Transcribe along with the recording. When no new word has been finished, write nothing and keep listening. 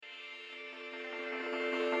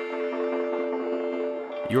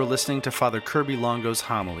You're listening to Father Kirby Longo's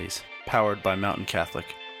homilies, powered by Mountain Catholic.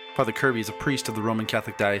 Father Kirby is a priest of the Roman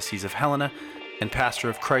Catholic Diocese of Helena and pastor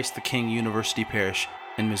of Christ the King University Parish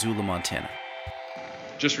in Missoula, Montana.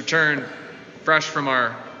 Just returned fresh from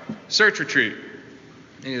our search retreat.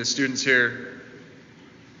 Any of the students here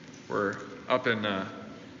were up in a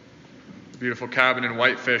beautiful cabin in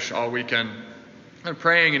Whitefish all weekend, and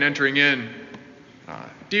praying and entering in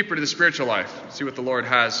deeper to the spiritual life, see what the Lord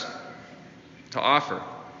has to offer.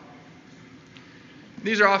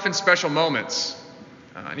 These are often special moments,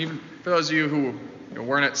 and even for those of you who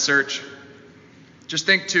weren't at search, just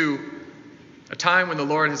think to a time when the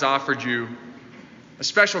Lord has offered you a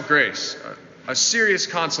special grace, a serious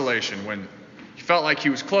consolation, when you felt like he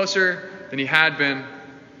was closer than he had been.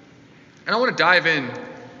 And I want to dive in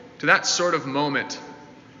to that sort of moment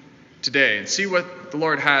today and see what the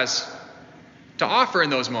Lord has to offer in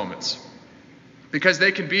those moments, because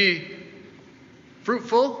they can be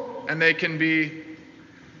fruitful and they can be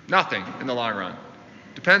nothing in the long run.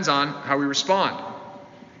 Depends on how we respond.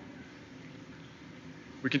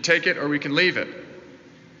 We can take it or we can leave it.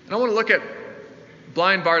 And I want to look at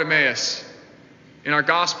blind Bartimaeus in our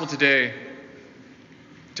gospel today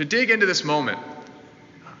to dig into this moment.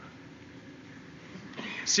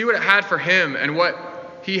 See what it had for him and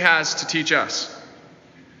what he has to teach us.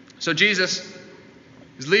 So Jesus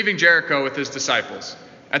is leaving Jericho with his disciples.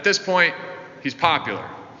 At this point, he's popular.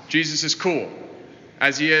 Jesus is cool,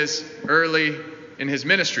 as he is early in his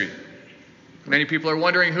ministry. Many people are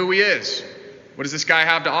wondering who he is. What does this guy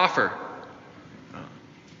have to offer?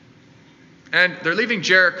 And they're leaving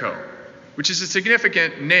Jericho, which is a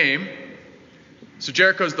significant name. So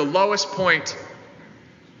Jericho is the lowest point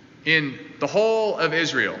in the whole of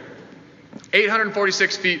Israel.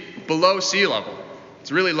 846 feet below sea level.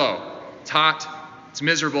 It's really low. It's hot. It's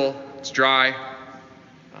miserable. It's dry.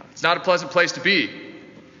 It's not a pleasant place to be.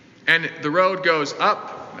 And the road goes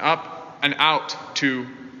up and out to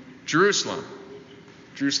Jerusalem.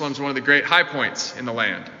 Jerusalem's one of the great high points in the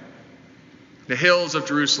land. The hills of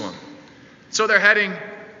Jerusalem. So they're heading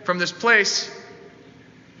from this place,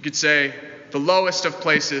 you could say, the lowest of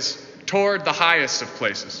places, toward the highest of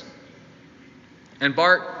places. And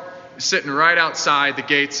Bart is sitting right outside the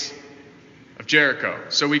gates of Jericho.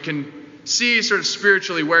 So we can see sort of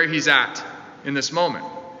spiritually where he's at in this moment.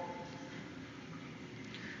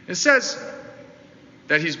 It says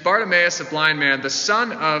that he's Bartimaeus, a blind man, the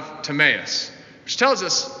son of Timaeus, which tells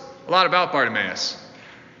us a lot about Bartimaeus.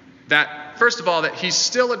 That, first of all, that he's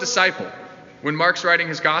still a disciple. When Mark's writing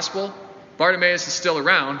his gospel, Bartimaeus is still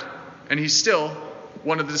around, and he's still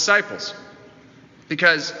one of the disciples.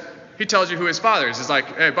 Because he tells you who his father is. It's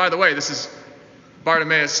like, hey, by the way, this is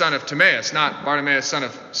Bartimaeus, son of Timaeus, not Bartimaeus, son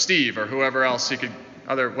of Steve, or whoever else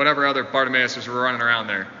whatever other Bartimaeus were running around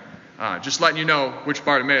there. Just letting you know which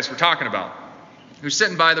Bartimaeus we're talking about. Who's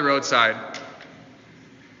sitting by the roadside,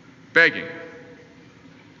 begging.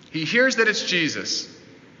 He hears that it's Jesus,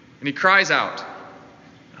 and he cries out.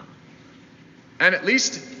 And at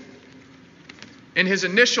least in his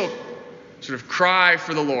initial sort of cry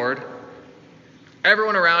for the Lord,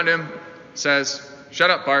 everyone around him says, "Shut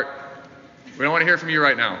up, Bart. We don't want to hear from you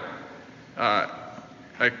right now.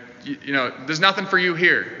 There's nothing for you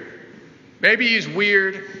here." Maybe he's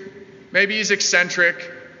weird. Maybe he's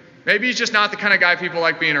eccentric. Maybe he's just not the kind of guy people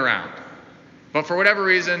like being around. But for whatever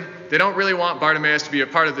reason, they don't really want Bartimaeus to be a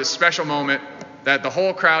part of this special moment that the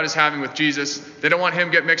whole crowd is having with Jesus. They don't want him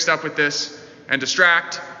to get mixed up with this and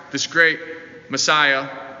distract this great Messiah.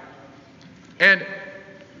 And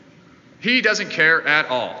he doesn't care at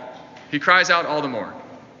all. He cries out all the more.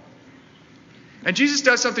 And Jesus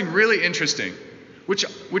does something really interesting,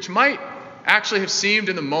 which might actually have seemed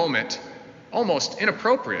in the moment almost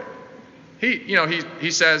inappropriate. He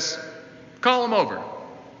says, "Call him over.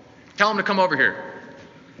 Tell him to come over here."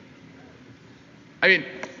 I mean,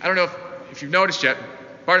 I don't know if you've noticed yet,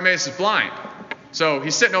 Bartimaeus is blind. So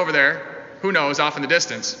he's sitting over there, who knows, off in the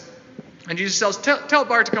distance. And Jesus tells, tell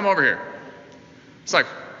Bart to come over here. It's like,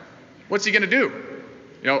 what's he going to do?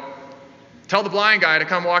 Tell the blind guy to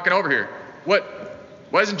come walking over here. Why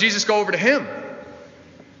doesn't Jesus go over to him?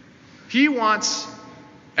 He wants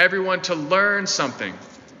everyone to learn something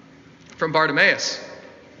from Bartimaeus.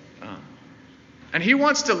 And he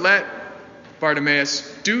wants to let Bartimaeus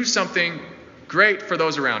do something great for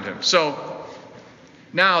those around him. So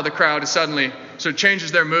now the crowd is suddenly sort of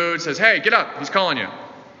changes their mood, says, "Hey, get up, he's calling you."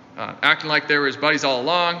 Acting like they were his buddies all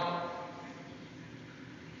along.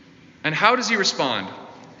 And how does he respond?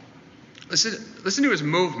 Listen to his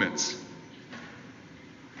movements.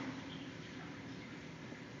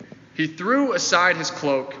 He threw aside his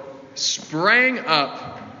cloak, sprang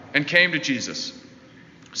up, and came to Jesus.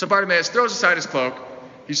 So Bartimaeus throws aside his cloak.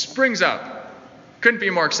 He springs up. Couldn't be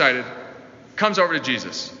more excited. Comes over to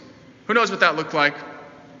Jesus. Who knows what that looked like?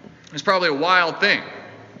 It's probably a wild thing.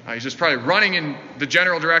 He's just probably running in the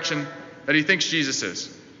general direction that he thinks Jesus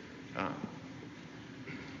is.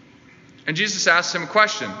 And Jesus asks him a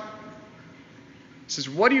question. He says,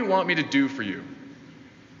 "What do you want me to do for you?"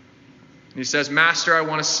 And he says, "Master, I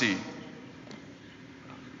want to see."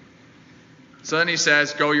 So then he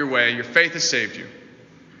says, "Go your way. Your faith has saved you."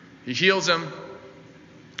 He heals him.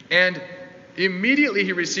 And immediately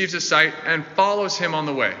he receives his sight and follows him on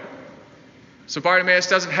the way. So Bartimaeus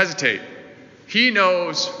doesn't hesitate. He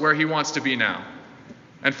knows where he wants to be now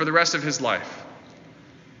and for the rest of his life.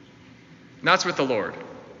 And that's with the Lord.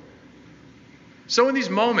 So in these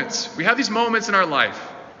moments, we have these moments in our life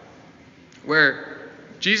where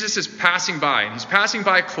Jesus is passing by, and he's passing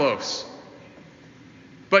by close.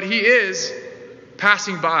 But he is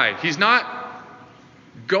passing by. He's not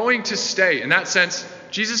going to stay. In that sense,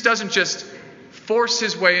 Jesus doesn't just force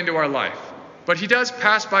his way into our life, but he does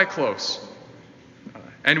pass by close.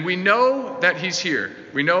 And we know that he's here.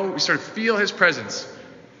 We sort of feel his presence.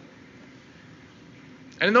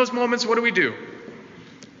 And in those moments, what do?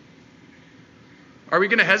 Are we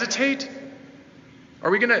going to hesitate?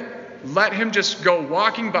 Are we going to let him just go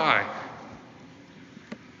walking by?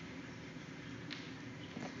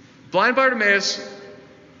 Blind Bartimaeus,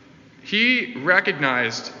 he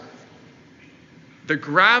recognized the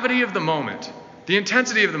gravity of the moment, the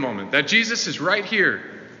intensity of the moment, that Jesus is right here.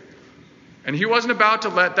 And he wasn't about to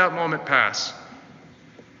let that moment pass.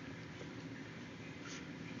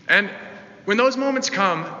 And when those moments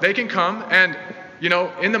come, they can come, and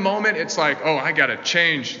in the moment, it's like, oh, I got to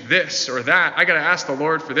change this or that. I got to ask the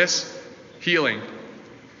Lord for this healing.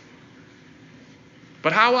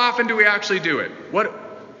 But how often do we actually do it? What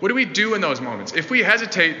do we do in those moments? If we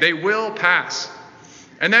hesitate, they will pass.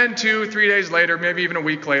 And then 2-3 days later, maybe even a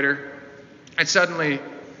week later, and suddenly,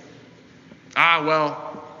 that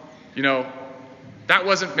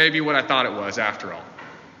wasn't maybe what I thought it was after all.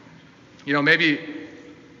 Maybe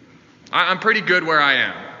I'm pretty good where I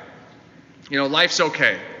am. Life's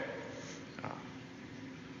okay.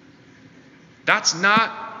 That's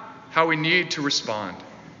not how we need to respond.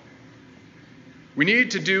 We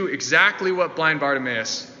need to do exactly what blind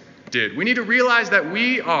Bartimaeus did. We need to realize that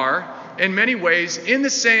we are, in many ways, in the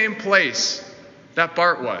same place that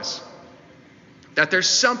Bart was. That there's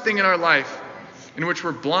something in our life in which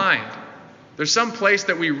we're blind. There's some place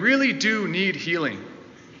that we really do need healing.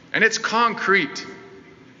 And it's concrete.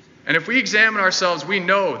 And if we examine ourselves, we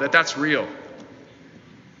know that that's real.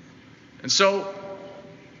 And so,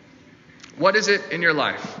 what is it in your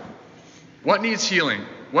life? What needs healing?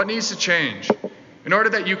 What needs to change in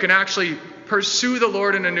order that you can actually pursue the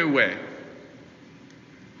Lord in a new way?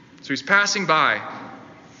 So he's passing by.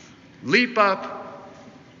 Leap up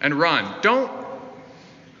and run.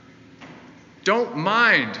 Don't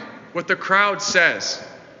mind what the crowd says.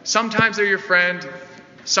 Sometimes they're your friend,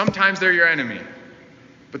 sometimes they're your enemy.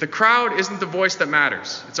 But the crowd isn't the voice that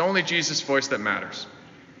matters. It's only Jesus' voice that matters.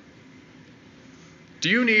 Do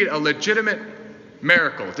you need a legitimate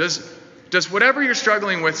miracle? Does whatever you're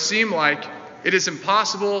struggling with seem like it is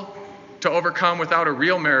impossible to overcome without a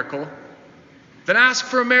real miracle? Then ask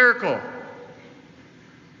for a miracle.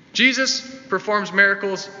 Jesus performs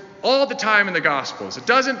miracles all the time in the Gospels.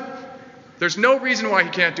 There's no reason why he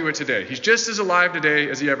can't do it today. He's just as alive today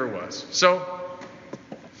as he ever was. So,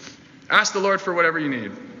 ask the Lord for whatever you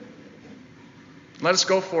need. Let us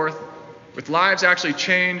go forth with lives actually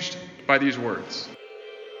changed by these words.